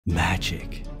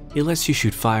Magic. It lets you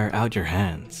shoot fire out your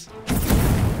hands.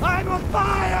 I'm on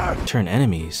fire! Turn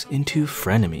enemies into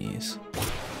frenemies.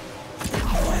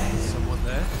 Someone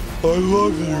there? I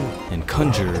love you! And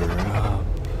conjure up.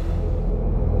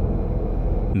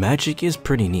 Magic is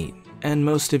pretty neat, and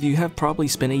most of you have probably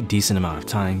spent a decent amount of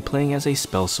time playing as a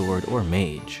spell sword or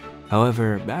mage.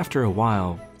 However, after a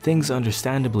while, things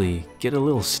understandably get a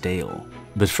little stale.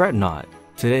 But fret not.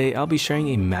 Today, I'll be sharing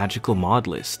a magical mod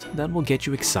list that will get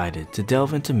you excited to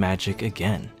delve into magic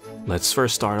again. Let's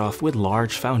first start off with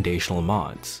large foundational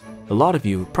mods. A lot of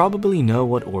you probably know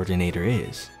what Ordinator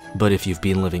is, but if you've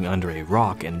been living under a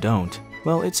rock and don't,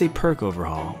 well, it's a perk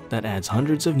overhaul that adds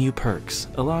hundreds of new perks,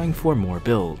 allowing for more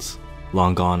builds.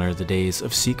 Long gone are the days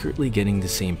of secretly getting the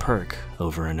same perk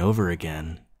over and over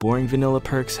again. Boring vanilla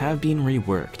perks have been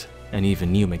reworked, and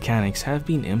even new mechanics have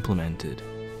been implemented.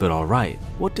 But alright,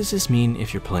 what does this mean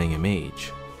if you're playing a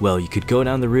mage? Well, you could go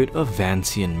down the route of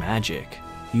Vancian magic.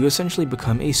 You essentially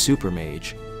become a super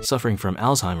mage, suffering from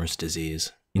Alzheimer's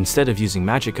disease. Instead of using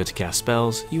magicka to cast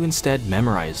spells, you instead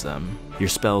memorize them. Your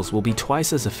spells will be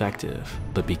twice as effective,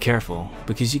 but be careful,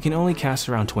 because you can only cast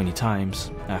around 20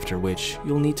 times, after which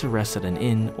you'll need to rest at an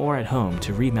inn or at home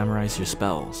to re-memorize your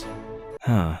spells.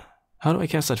 How do I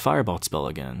cast that firebolt spell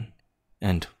again?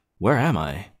 And where am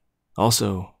I?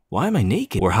 Also, why am I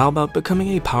naked? Or how about becoming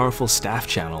a powerful staff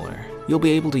channeler? You'll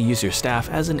be able to use your staff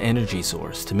as an energy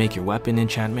source to make your weapon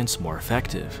enchantments more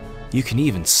effective. You can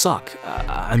even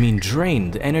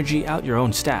drain the energy out your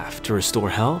own staff to restore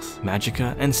health,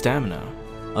 magicka, and stamina.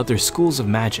 Other schools of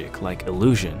magic, like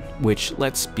illusion, which,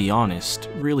 let's be honest,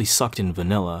 really sucked in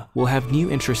vanilla, will have new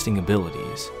interesting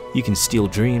abilities. You can steal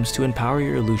dreams to empower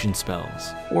your illusion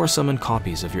spells, or summon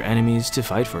copies of your enemies to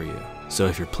fight for you. So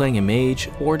if you're playing a mage,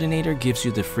 Ordinator gives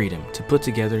you the freedom to put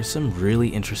together some really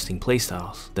interesting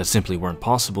playstyles that simply weren't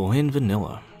possible in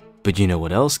vanilla. But you know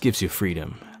what else gives you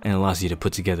freedom and allows you to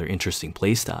put together interesting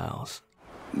playstyles?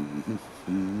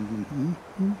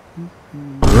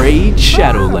 Raid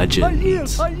Shadow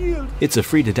Legends! It's a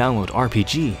free to download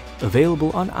RPG,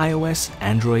 available on iOS,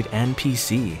 Android, and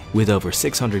PC, with over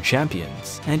 600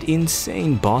 champions, and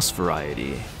insane boss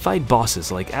variety. Fight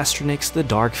bosses like Astronix the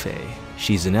Dark Fae.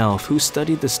 She's an elf who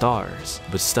studied the stars,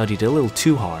 but studied a little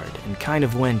too hard and kind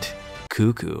of went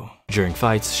cuckoo. During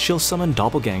fights, she'll summon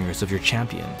doppelgangers of your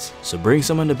champions, so bring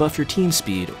someone to buff your team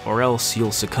speed or else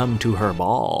you'll succumb to her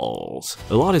balls.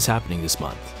 A lot is happening this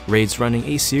month. Raid's running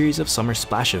a series of Summer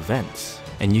Splash events,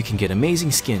 and you can get amazing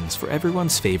skins for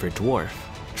everyone's favorite dwarf,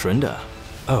 Trinda.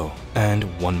 Oh, and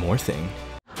one more thing.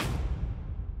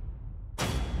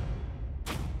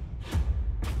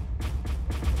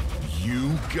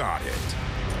 You got it.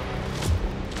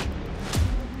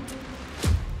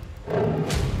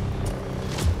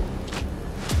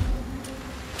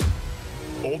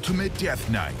 Ultimate Death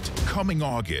Knight, coming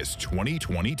August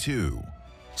 2022.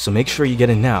 So make sure you get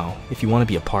in now if you want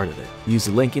to be a part of it. Use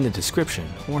the link in the description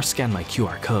or scan my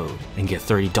QR code and get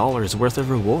 $30 worth of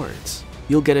rewards.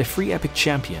 You'll get a free epic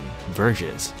champion,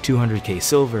 Verges, 200k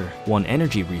silver, 1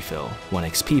 energy refill, 1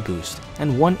 XP boost,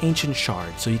 and 1 ancient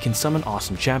shard so you can summon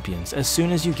awesome champions as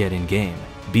soon as you get in game.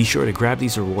 Be sure to grab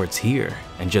these rewards here,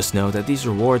 and just know that these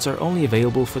rewards are only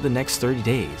available for the next 30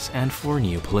 days and for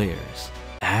new players.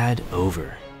 Add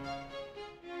over.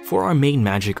 For our main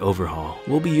magic overhaul,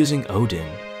 we'll be using Odin.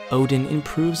 Odin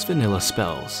improves vanilla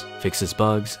spells, fixes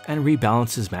bugs, and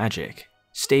rebalances magic.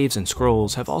 Staves and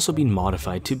scrolls have also been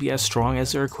modified to be as strong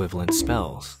as their equivalent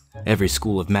spells. Every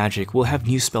school of magic will have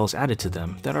new spells added to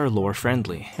them that are lore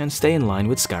friendly and stay in line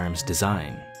with Skyrim's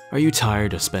design. Are you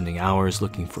tired of spending hours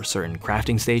looking for certain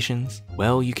crafting stations?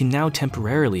 Well, you can now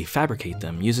temporarily fabricate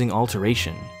them using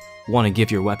alteration. Want to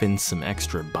give your weapons some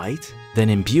extra bite? Then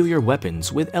imbue your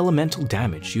weapons with elemental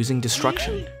damage using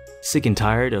destruction. Sick and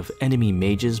tired of enemy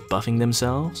mages buffing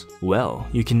themselves? Well,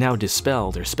 you can now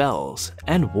dispel their spells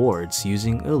and wards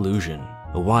using illusion.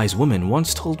 A wise woman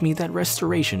once told me that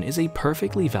restoration is a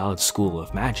perfectly valid school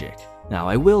of magic. Now,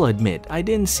 I will admit I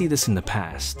didn't see this in the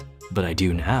past, but I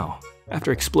do now,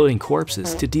 after exploding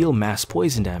corpses to deal mass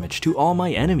poison damage to all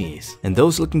my enemies. And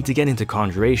those looking to get into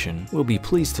conjuration will be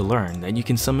pleased to learn that you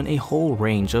can summon a whole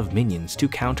range of minions to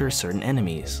counter certain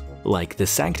enemies, like the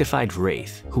Sanctified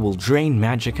Wraith, who will drain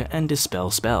magicka and dispel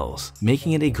spells,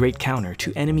 making it a great counter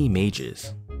to enemy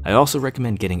mages. I also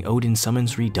recommend getting Odin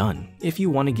summons redone if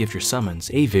you want to give your summons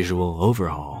a visual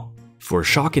overhaul. For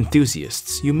shock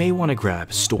enthusiasts, you may want to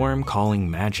grab Storm Calling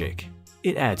Magic.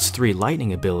 It adds 3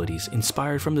 lightning abilities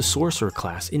inspired from the Sorcerer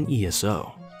class in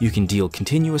ESO. You can deal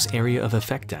continuous area of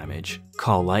effect damage,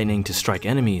 call lightning to strike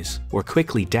enemies, or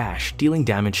quickly dash, dealing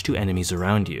damage to enemies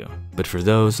around you. But for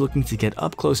those looking to get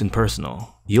up close and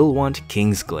personal, You'll want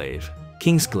Kingsglaive.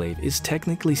 Kingsglaive is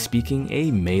technically speaking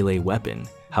a melee weapon.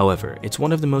 However, it's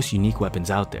one of the most unique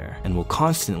weapons out there and will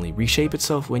constantly reshape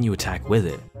itself when you attack with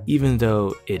it. Even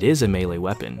though it is a melee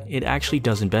weapon, it actually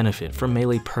doesn't benefit from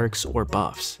melee perks or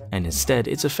buffs, and instead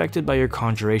it's affected by your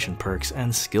conjuration perks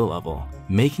and skill level,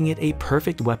 making it a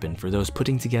perfect weapon for those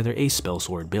putting together a spell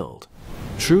sword build.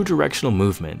 True directional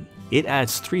movement, it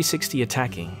adds 360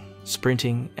 attacking,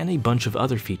 sprinting, and a bunch of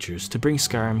other features to bring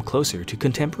Skyrim closer to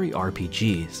contemporary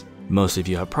RPGs. Most of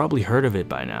you have probably heard of it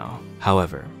by now.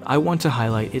 However, I want to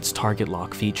highlight its target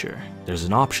lock feature. There's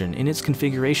an option in its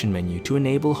configuration menu to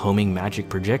enable homing magic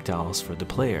projectiles for the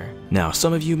player. Now,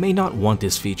 some of you may not want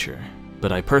this feature,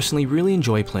 but I personally really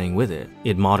enjoy playing with it.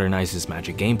 It modernizes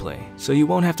magic gameplay, so you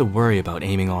won't have to worry about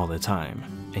aiming all the time,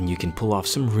 and you can pull off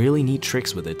some really neat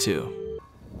tricks with it too.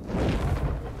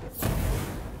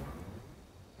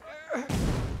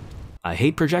 I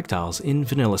hate projectiles in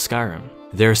vanilla Skyrim.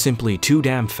 They're simply too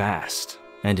damn fast,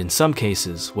 and in some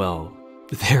cases, well,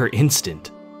 they're instant.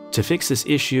 To fix this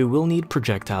issue, we'll need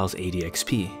Projectiles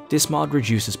ADXP. This mod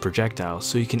reduces projectiles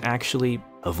so you can actually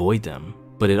avoid them,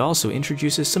 but it also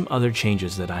introduces some other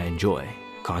changes that I enjoy.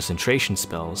 Concentration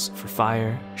spells for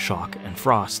fire, shock, and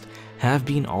frost have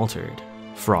been altered.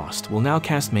 Frost will now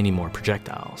cast many more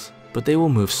projectiles, but they will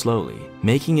move slowly,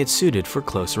 making it suited for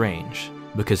close range,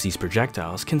 because these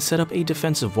projectiles can set up a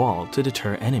defensive wall to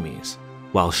deter enemies.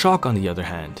 While Shock, on the other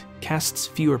hand, casts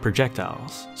fewer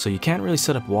projectiles, so you can't really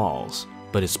set up walls,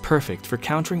 but it's perfect for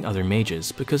countering other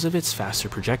mages because of its faster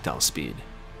projectile speed.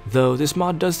 Though this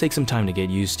mod does take some time to get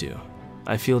used to,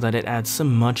 I feel that it adds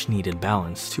some much needed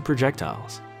balance to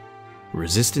projectiles.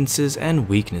 Resistances and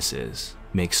weaknesses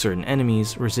make certain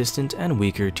enemies resistant and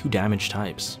weaker to damage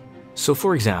types. So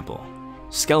for example,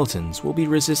 skeletons will be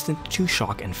resistant to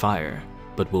shock and fire,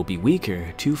 but will be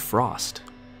weaker to frost.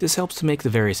 This helps to make the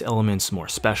various elements more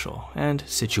special and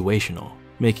situational,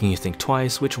 making you think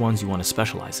twice which ones you want to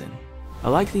specialize in. I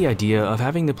like the idea of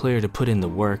having the player to put in the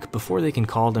work before they can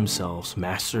call themselves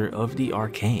Master of the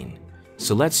Arcane.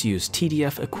 So let's use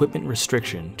TDF Equipment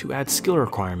Restriction to add skill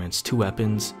requirements to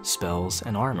weapons, spells,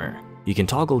 and armor. You can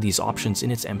toggle these options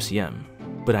in its MCM,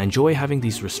 but I enjoy having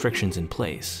these restrictions in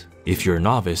place. If you're a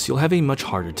novice, you'll have a much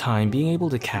harder time being able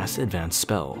to cast advanced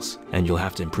spells, and you'll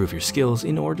have to improve your skills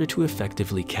in order to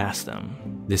effectively cast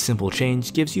them. This simple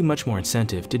change gives you much more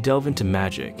incentive to delve into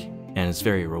magic, and it's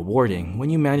very rewarding when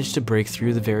you manage to break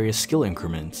through the various skill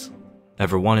increments.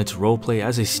 Ever wanted to roleplay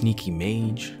as a sneaky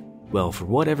mage? Well, for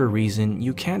whatever reason,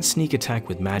 you can't sneak attack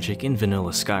with magic in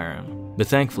vanilla Skyrim. But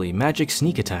thankfully, Magic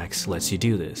Sneak Attacks lets you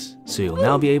do this, so you'll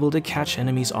now be able to catch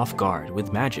enemies off guard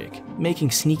with magic,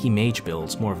 making sneaky mage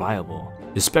builds more viable,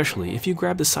 especially if you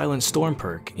grab the Silent Storm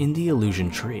perk in the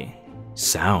Illusion Tree.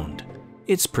 Sound.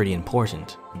 It's pretty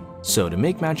important. So to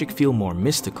make magic feel more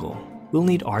mystical, we'll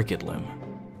need Airgetlam.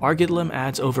 Airgetlam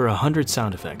adds over 100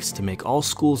 sound effects to make all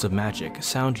schools of magic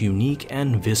sound unique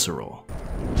and visceral.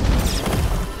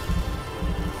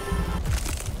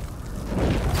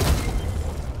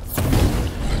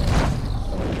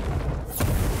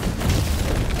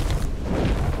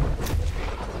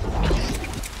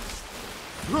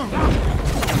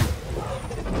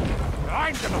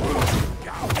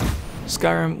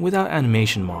 Skyrim without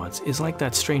animation mods is like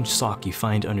that strange sock you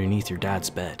find underneath your dad's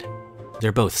bed.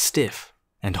 They're both stiff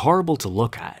and horrible to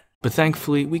look at, but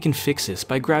thankfully we can fix this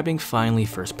by grabbing finally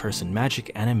first-person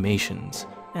magic animations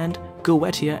and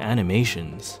Goetia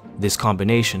animations. This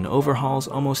combination overhauls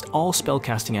almost all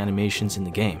spellcasting animations in the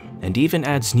game, and even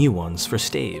adds new ones for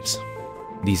staves.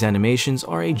 These animations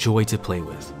are a joy to play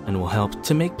with, and will help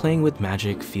to make playing with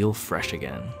magic feel fresh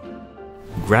again.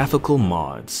 Graphical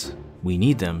Mods. We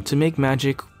need them to make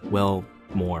magic, well,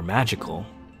 more magical.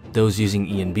 Those using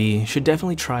ENB should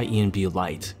definitely try ENB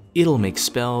Light. It'll make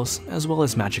spells, as well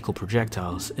as magical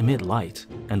projectiles, emit light,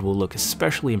 and will look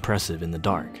especially impressive in the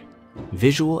dark.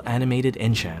 Visual animated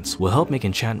enchants will help make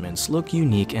enchantments look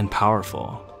unique and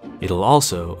powerful. It'll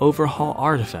also overhaul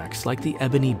artifacts like the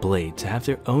Ebony Blade to have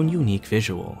their own unique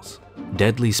visuals.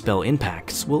 Deadly spell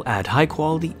impacts will add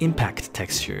high-quality impact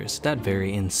textures that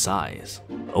vary in size.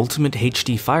 Ultimate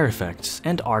HD fire effects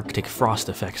and Arctic frost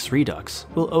effects redux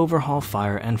will overhaul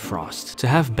fire and frost to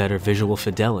have better visual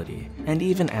fidelity and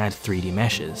even add 3D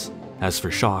meshes. As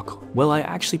for shock, well, I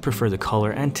actually prefer the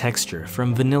color and texture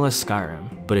from vanilla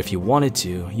Skyrim, but if you wanted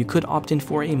to, you could opt in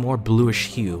for a more bluish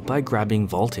hue by grabbing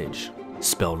voltage.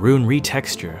 Spell rune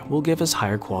retexture will give us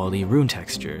higher quality rune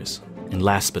textures, And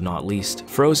last but not least,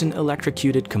 frozen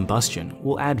electrocuted combustion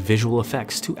will add visual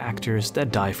effects to actors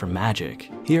that die from magic.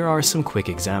 Here are some quick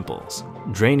examples.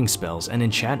 Draining spells and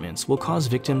enchantments will cause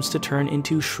victims to turn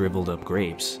into shriveled up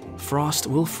grapes. Frost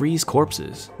will freeze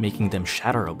corpses, making them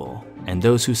shatterable. And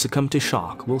those who succumb to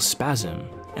shock will spasm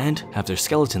and have their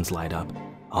skeletons light up.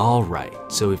 Alright,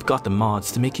 so we've got the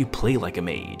mods to make you play like a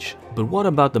mage. But what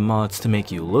about the mods to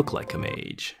make you look like a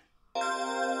mage?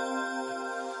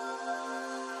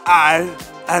 I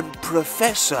am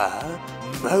Professor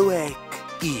Moek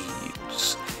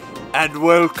Eads, and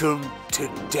welcome to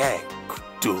Dank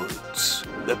Duds,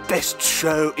 the best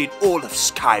show in all of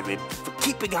Skyrim for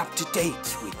keeping up to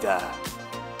date with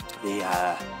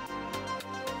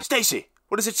Stacy,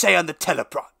 what does it say on the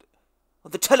teleprompter?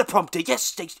 On the teleprompter, yes,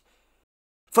 Stacy.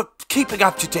 For keeping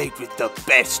up to date with the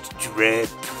best drip.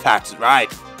 That's right.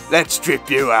 Let's drip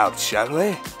you out, shall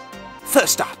we?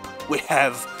 First up, we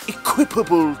have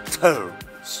equipable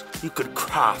tomes. You can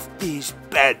craft these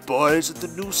bad boys at the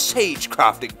new Sage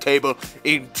crafting table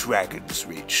in Dragon's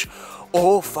Reach,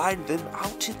 or find them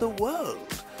out in the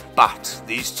world. But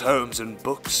these tomes and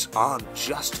books aren't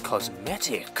just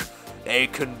cosmetic. They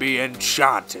can be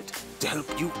enchanted to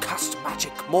help you cast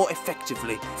magic more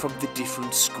effectively from the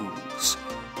different schools.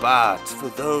 But for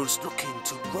those looking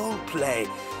to roleplay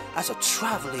as a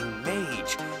traveling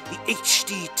mage, the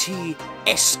HDT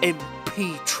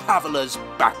SMP Traveler's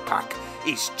Backpack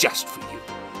is just for you.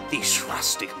 This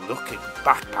rustic looking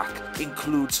backpack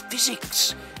includes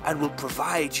physics and will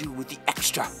provide you with the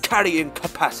extra carrying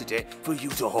capacity for you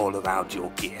to haul around your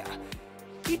gear.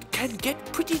 It can get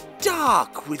pretty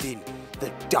dark within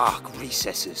the dark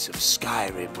recesses of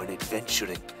Skyrim when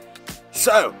adventuring.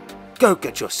 So, go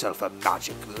get yourself a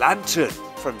magic lantern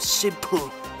from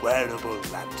Simple Wearable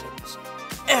Lanterns.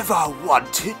 Ever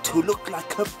wanted to look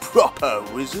like a proper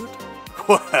wizard?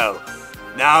 Well,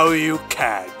 now you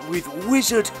can with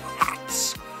wizard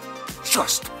hats.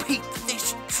 Just peep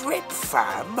this drip,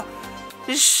 fam.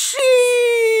 See?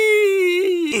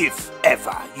 If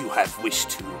ever you have wished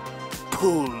to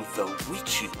pull the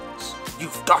witches,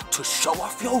 you've got to show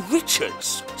off your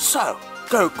riches. So,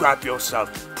 go grab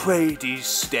yourself Brady's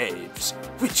staves.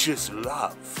 Witches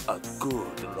love a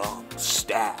good long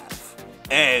staff.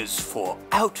 As for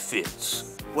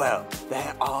outfits, well,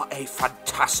 there are a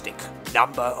fantastic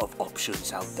number of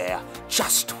options out there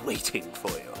just waiting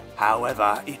for you.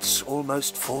 However, it's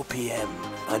almost 4 PM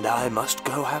and I must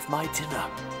go have my dinner.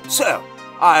 So,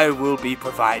 I will be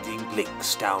providing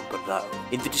links down below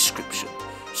in the description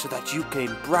so that you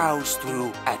can browse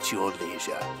through at your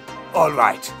leisure.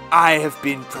 Alright, I have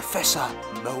been Professor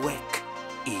Moek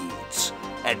Eads,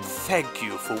 and thank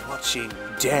you for watching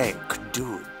Dank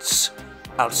Dudes.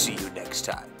 I'll see you next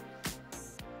time.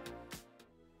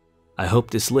 I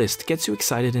hope this list gets you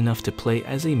excited enough to play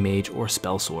as a mage or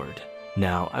spellsword.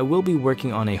 Now, I will be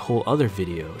working on a whole other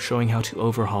video showing how to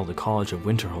overhaul the College of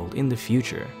Winterhold in the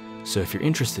future, so if you're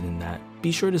interested in that,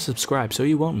 be sure to subscribe so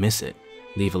you won't miss it.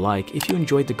 Leave a like if you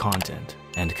enjoyed the content,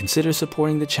 and consider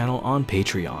supporting the channel on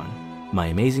Patreon. My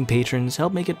amazing patrons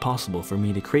help make it possible for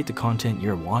me to create the content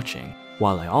you're watching,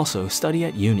 while I also study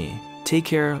at uni. Take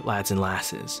care, lads and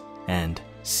lasses, and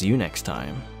see you next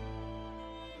time.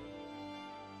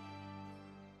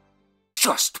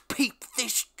 Just peep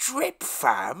this drip,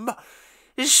 fam.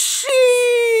 See?